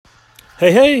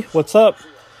Hey, what's up?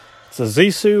 It's the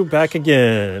Zissou back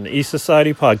again, East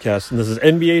Society Podcast, and this is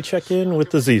NBA Check-In with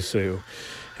the Zissou.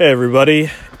 Hey, everybody.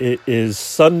 It is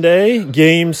Sunday,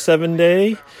 Game 7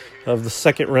 day of the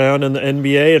second round in the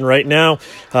NBA, and right now,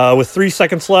 with 3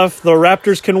 seconds left, the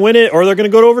Raptors can win it, or they're going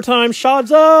to go to overtime. Shots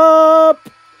up!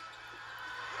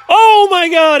 Oh, my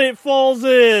God, it falls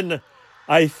in!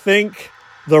 I think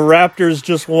the Raptors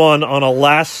just won on a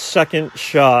last-second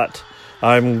shot.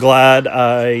 I'm glad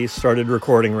I started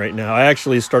recording right now. I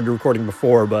actually started recording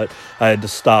before, but I had to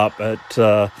stop at,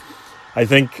 I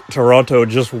think Toronto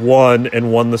just won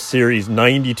the series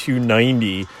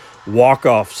 92-90,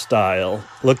 walk-off style.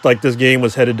 Looked like this game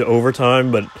was headed to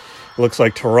overtime, but looks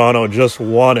like Toronto just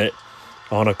won it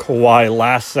on a Kawhi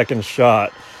last-second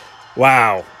shot.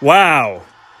 Wow.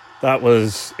 That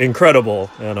was incredible,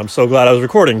 and I'm so glad I was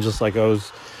recording, just like I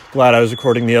was glad I was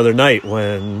recording the other night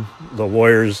when the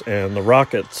Warriors and the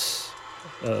Rockets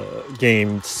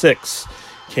Game 6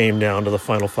 came down to the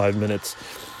final 5 minutes.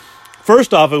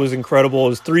 First off, it was incredible. It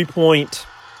was a 3-point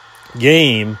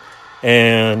game,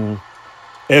 and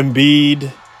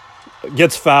Embiid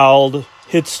gets fouled,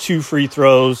 hits 2 free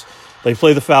throws. They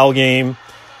play the foul game.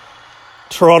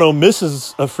 Toronto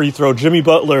misses a free throw. Jimmy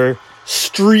Butler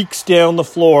streaks down the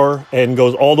floor and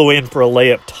goes all the way in for a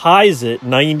layup, ties it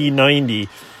 90-90.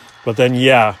 But then,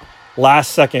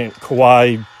 last second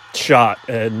Kawhi shot,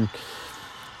 and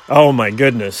oh my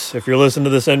goodness. If you're listening to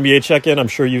this NBA check-in, I'm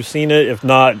sure you've seen it. If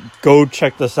not, go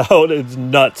check this out. It's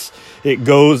nuts. It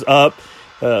goes up.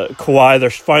 Kawhi,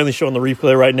 they're finally showing the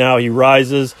replay right now. He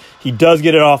rises. He does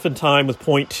get it off in time with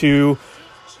 .2.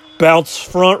 Bounce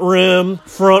front rim,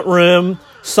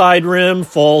 side rim,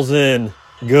 falls in.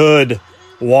 Good.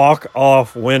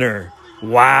 Walk-off winner.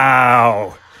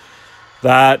 Wow.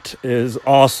 That is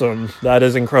awesome. That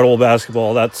is incredible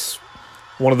basketball. That's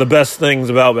one of the best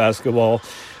things about basketball.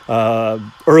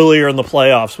 Earlier in the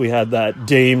playoffs, we had that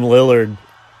Dame Lillard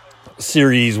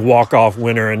series walk-off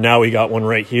winner, and now we got one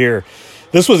right here.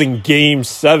 This was in Game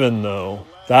 7, though.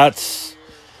 That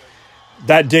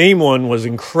Dame one was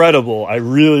incredible. I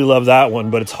really love that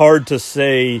one, but it's hard to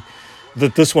say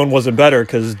that this one wasn't better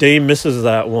because Dame misses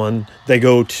that one. They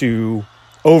go to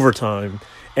overtime.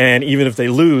 And even if they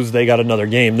lose, they got another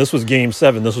game. This was Game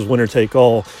 7. This was winner take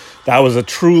all. That was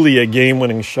truly a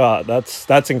game-winning shot.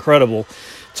 That's incredible.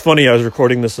 It's funny, I was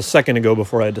recording this a second ago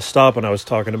before I had to stop, and I was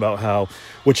talking about how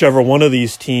whichever one of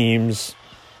these teams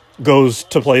goes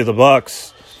to play the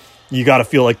Bucks, you got to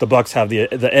feel like the Bucks have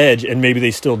the edge, and maybe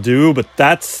they still do, but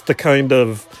that's the kind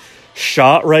of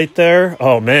shot right there.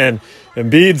 Oh, man,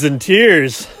 Embiid's in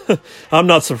tears. I'm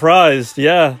not surprised.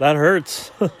 Yeah, that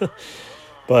hurts.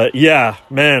 But yeah,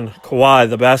 man, Kawhi,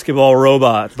 the basketball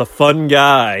robot, the fun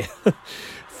guy.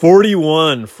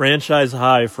 41 franchise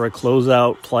high for a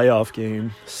closeout playoff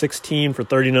game. 16 for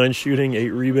 39 shooting, 8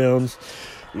 rebounds.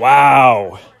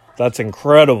 Wow, that's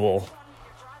incredible.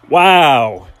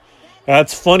 Wow.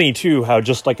 That's funny, too, how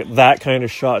just like that kind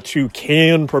of shot, too,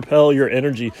 can propel your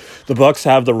energy. The Bucks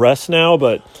have the rest now,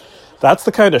 but that's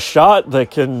the kind of shot that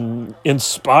can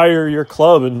inspire your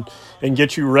club and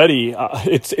get you ready.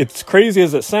 It's crazy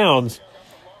as it sounds.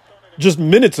 Just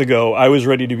minutes ago, I was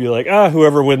ready to be like,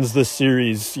 whoever wins this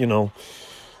series, the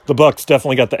Bucks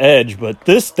definitely got the edge. But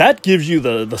that gives you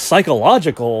the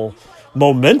psychological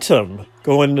momentum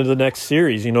going into the next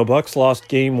series. Bucks lost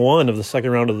Game 1 of the second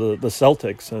round of the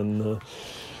Celtics, and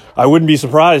I wouldn't be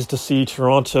surprised to see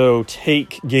Toronto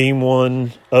take Game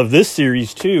 1 of this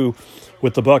series too,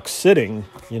 with the Bucks sitting.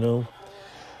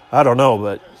 I don't know,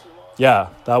 but yeah,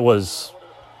 that was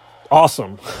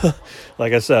awesome.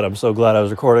 Like I said, I'm so glad I was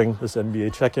recording this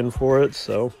NBA check-in for it.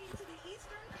 So,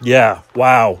 yeah,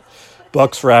 wow.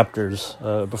 Bucks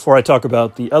Raptors. Before I talk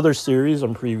about the other series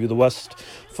and preview the West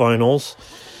Finals,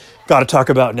 got to talk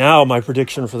about now my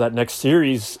prediction for that next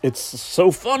series. It's so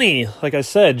funny. Like I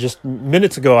said, just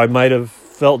minutes ago, I might have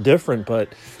felt different, but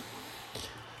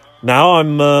now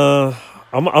I'm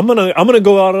gonna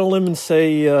go out on a limb and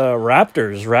say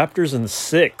Raptors in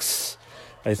 6.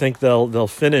 I think they'll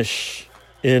finish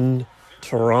in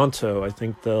Toronto. I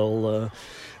think they'll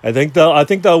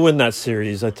win that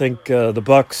series. I think the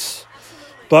Bucks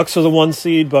are the 1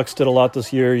 seed. Bucks did a lot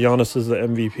this year. Giannis is the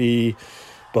MVP,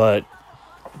 but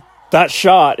that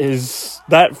shot is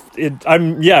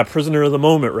I'm prisoner of the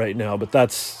moment right now. But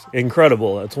that's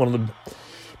incredible. That's one of the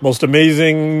most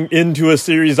amazing into a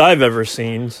series I've ever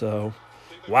seen. So.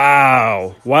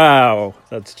 Wow.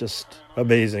 That's just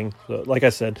amazing. So, like I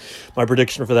said, my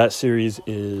prediction for that series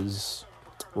is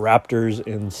Raptors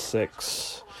in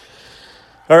 6.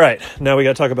 All right, now we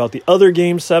got to talk about the other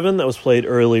Game 7 that was played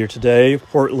earlier today,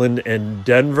 Portland and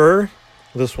Denver.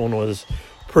 This one was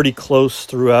pretty close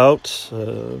throughout.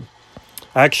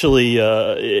 Actually,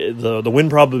 the win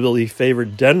probability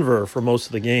favored Denver for most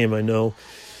of the game. I know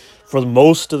for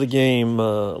most of the game,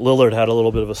 Lillard had a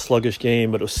little bit of a sluggish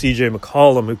game, but it was C.J.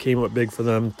 McCollum who came up big for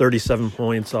them, 37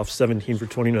 points off 17 for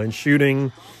 29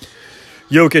 shooting.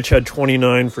 Jokic had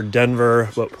 29 for Denver,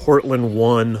 but Portland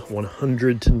won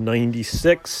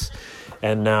 100-96,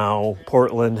 and now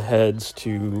Portland heads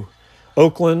to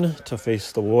Oakland to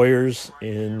face the Warriors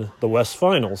in the West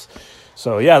Finals.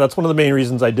 So, yeah, that's one of the main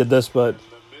reasons I did this, but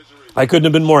I couldn't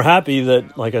have been more happy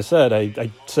that, like I said,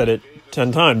 I said it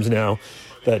 10 times now,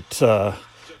 that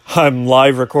I'm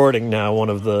live recording now one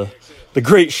of the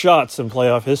great shots in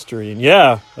playoff history. And,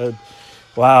 yeah,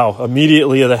 wow,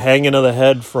 immediately the hanging of the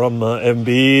head from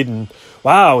Embiid. And,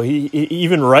 wow, he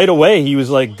even right away, he was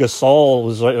like, Gasol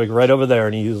was like right over there,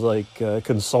 and he was like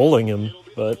consoling him.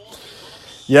 But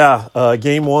yeah,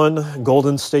 game one,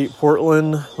 Golden State,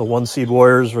 Portland, the 1-seed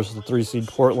Warriors versus the 3-seed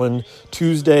Portland,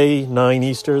 Tuesday, 9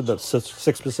 Eastern, that's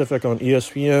 6 Pacific on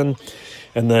ESPN.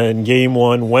 And then game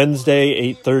one,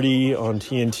 Wednesday, 8:30 on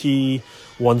TNT,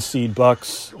 1-seed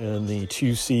Bucks and the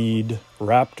 2-seed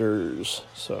Raptors.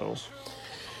 So,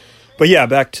 but yeah,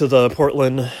 back to the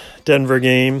Portland-Denver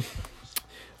game.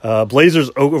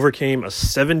 Blazers overcame a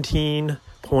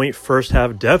 17-point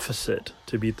first-half deficit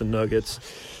to beat the Nuggets.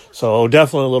 So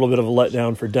definitely a little bit of a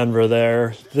letdown for Denver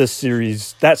there. That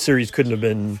series couldn't have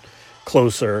been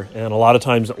closer, and a lot of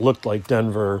times it looked like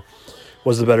Denver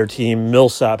was the better team.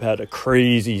 Millsap had a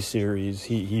crazy series.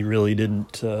 He really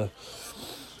didn't.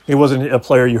 He wasn't a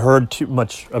player you heard too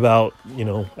much about.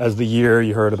 As the year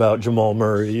you heard about Jamal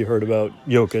Murray, you heard about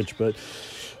Jokic, but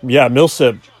yeah,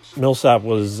 Millsap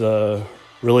was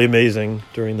really amazing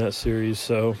during that series.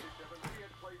 So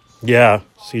yeah,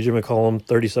 C.J. McCollum,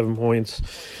 37 points,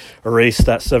 erased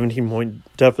that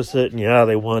 17-point deficit, and yeah,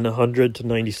 they won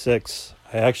 100-96.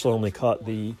 I actually only caught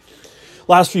the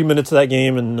last few minutes of that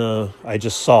game, and I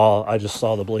just saw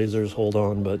the Blazers hold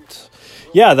on. But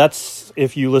yeah, that's,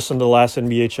 if you listened to the last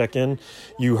NBA check-in,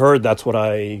 you heard that's what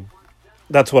I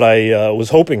was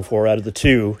hoping for out of the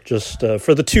two. Just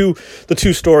for the two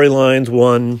storylines.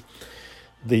 One,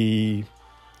 the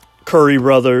Curry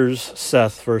brothers,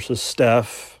 Seth versus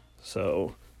Steph.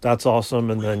 So that's awesome.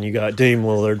 And then you got Dame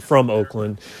Lillard from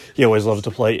Oakland. He always loves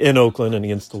to play in Oakland and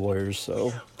against the Warriors.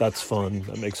 So that's fun.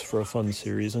 That makes for a fun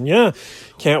series. And yeah,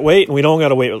 can't wait. And we don't got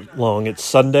to wait long. It's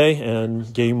Sunday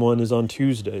and game one is on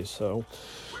Tuesday. So,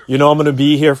 I'm going to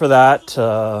be here for that,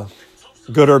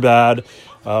 good or bad.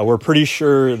 We're pretty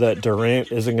sure that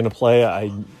Durant isn't going to play.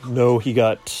 I know he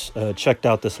got checked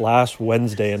out this last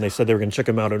Wednesday, and they said they were going to check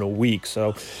him out in a week.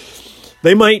 So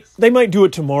They might do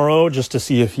it tomorrow just to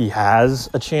see if he has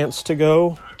a chance to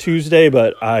go Tuesday,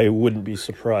 but I wouldn't be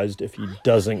surprised if he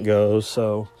doesn't go.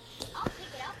 So,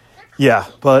 yeah.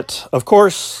 But, of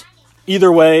course,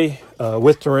 either way,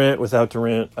 with Durant, without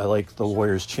Durant, I like the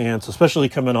Warriors' chance, especially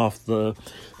coming off the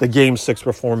Game 6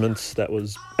 performance that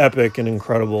was epic and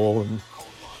incredible, and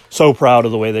so proud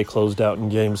of the way they closed out in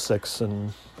Game 6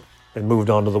 and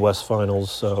moved on to the West Finals.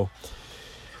 So,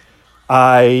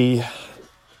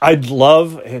 I'd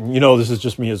love, and this is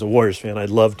just me as a Warriors fan,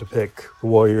 I'd love to pick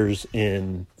Warriors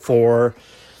in 4.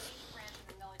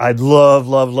 I'd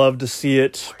love to see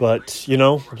it, but,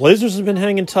 Blazers have been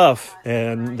hanging tough,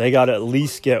 and they got to at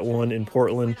least get one in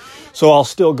Portland. So I'll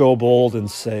still go bold and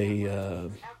say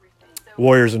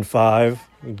Warriors in 5.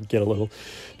 Get a little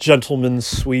gentleman's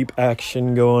sweep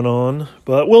action going on,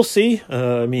 but we'll see.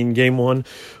 Game 1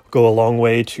 go a long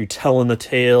way to telling the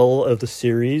tale of the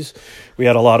series. We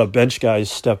had a lot of bench guys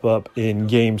step up in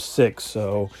Game 6,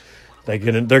 so they're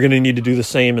gonna need to do the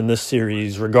same in this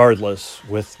series, regardless,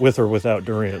 with or without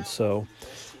Durant. So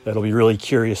that'll be really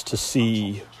curious to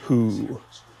see who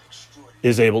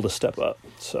is able to step up.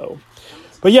 So,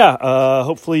 but yeah,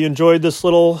 hopefully you enjoyed this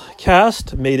little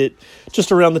cast. Made it just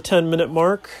around the 10-minute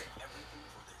mark.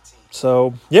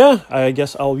 So yeah, I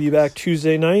guess I'll be back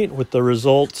Tuesday night with the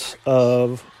results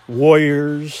of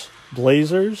Warriors,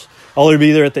 Blazers. I'll either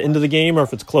be there at the end of the game, or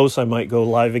if it's close, I might go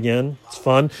live again. It's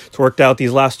fun. It's worked out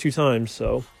these last 2 times.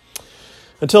 So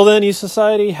until then, East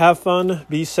Society, have fun,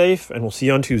 be safe, and we'll see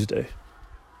you on Tuesday.